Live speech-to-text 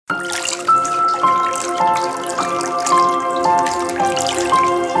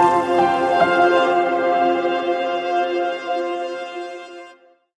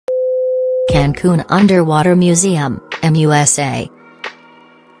Cancun Underwater Museum, MUSA.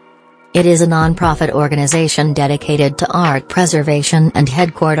 It is a non-profit organization dedicated to art preservation and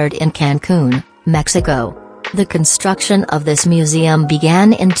headquartered in Cancun, Mexico. The construction of this museum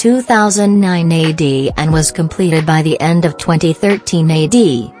began in 2009 AD and was completed by the end of 2013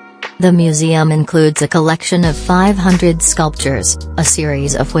 AD. The museum includes a collection of 500 sculptures, a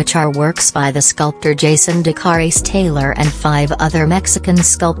series of which are works by the sculptor Jason de Caris Taylor and 5 other Mexican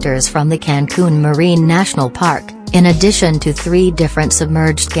sculptors from the Cancun Marine National Park, in addition to 3 different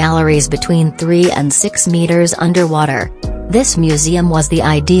submerged galleries between 3 and 6 meters underwater. This museum was the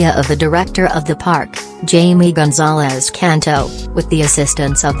idea of the director of the park, Jamie Gonzalez Canto, with the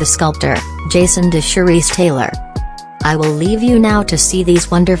assistance of the sculptor, Jason de Caris Taylor. I will leave you now to see these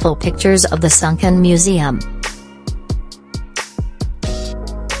wonderful pictures of the sunken museum.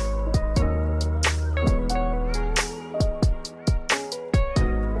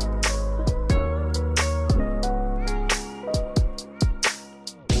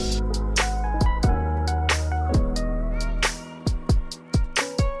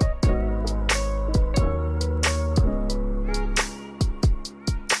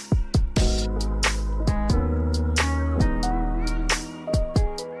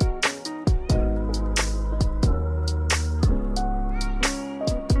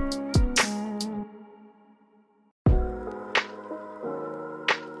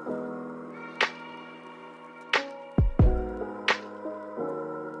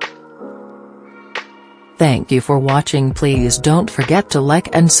 Thank you for watching. Please don't forget to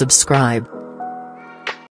like and subscribe.